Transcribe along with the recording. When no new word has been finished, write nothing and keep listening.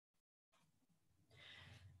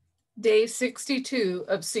Day 62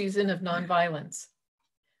 of Season of Nonviolence.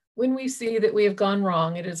 When we see that we have gone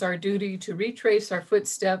wrong, it is our duty to retrace our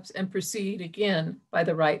footsteps and proceed again by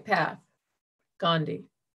the right path. Gandhi.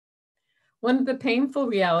 One of the painful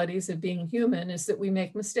realities of being human is that we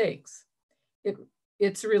make mistakes.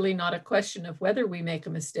 It's really not a question of whether we make a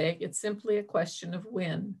mistake, it's simply a question of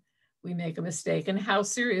when we make a mistake and how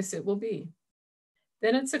serious it will be.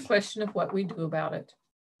 Then it's a question of what we do about it.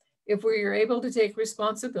 If we are able to take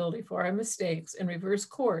responsibility for our mistakes and reverse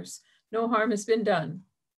course, no harm has been done.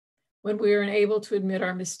 When we are unable to admit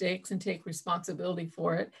our mistakes and take responsibility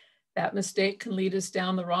for it, that mistake can lead us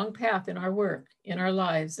down the wrong path in our work, in our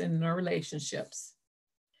lives, and in our relationships.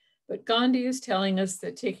 But Gandhi is telling us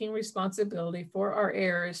that taking responsibility for our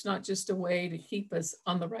error is not just a way to keep us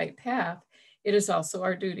on the right path, it is also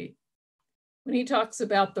our duty. When he talks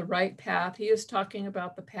about the right path, he is talking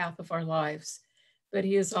about the path of our lives, but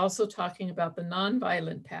he is also talking about the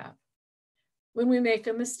nonviolent path. When we make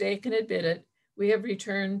a mistake and admit it, we have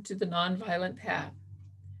returned to the nonviolent path.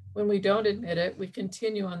 When we don't admit it, we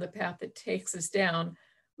continue on the path that takes us down.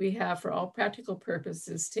 We have, for all practical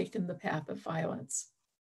purposes, taken the path of violence.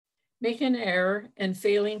 Making an error and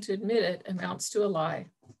failing to admit it amounts to a lie.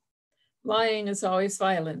 Lying is always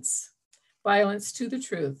violence. Violence to the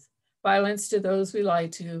truth, violence to those we lie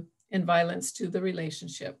to, and violence to the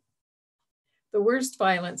relationship. The worst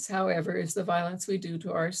violence, however, is the violence we do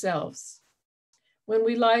to ourselves. When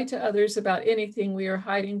we lie to others about anything, we are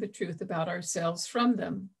hiding the truth about ourselves from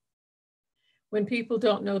them. When people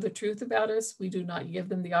don't know the truth about us, we do not give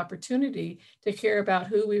them the opportunity to care about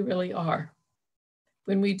who we really are.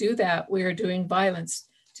 When we do that, we are doing violence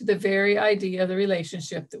to the very idea of the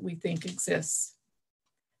relationship that we think exists.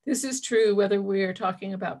 This is true whether we are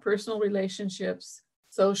talking about personal relationships,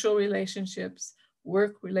 social relationships,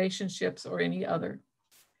 work relationships, or any other.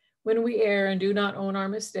 When we err and do not own our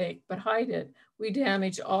mistake, but hide it, we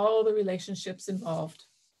damage all the relationships involved.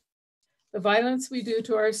 The violence we do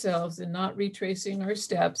to ourselves in not retracing our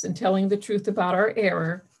steps and telling the truth about our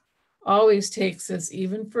error always takes us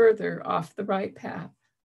even further off the right path.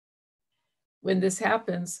 When this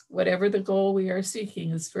happens, whatever the goal we are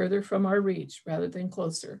seeking is further from our reach rather than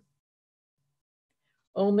closer.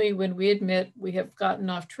 Only when we admit we have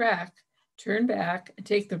gotten off track, turn back, and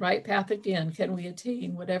take the right path again can we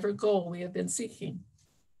attain whatever goal we have been seeking.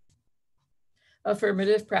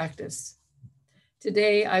 Affirmative practice.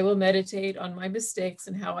 Today, I will meditate on my mistakes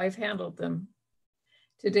and how I've handled them.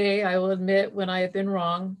 Today, I will admit when I have been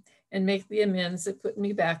wrong and make the amends that put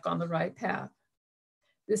me back on the right path.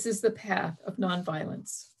 This is the path of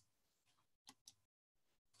nonviolence.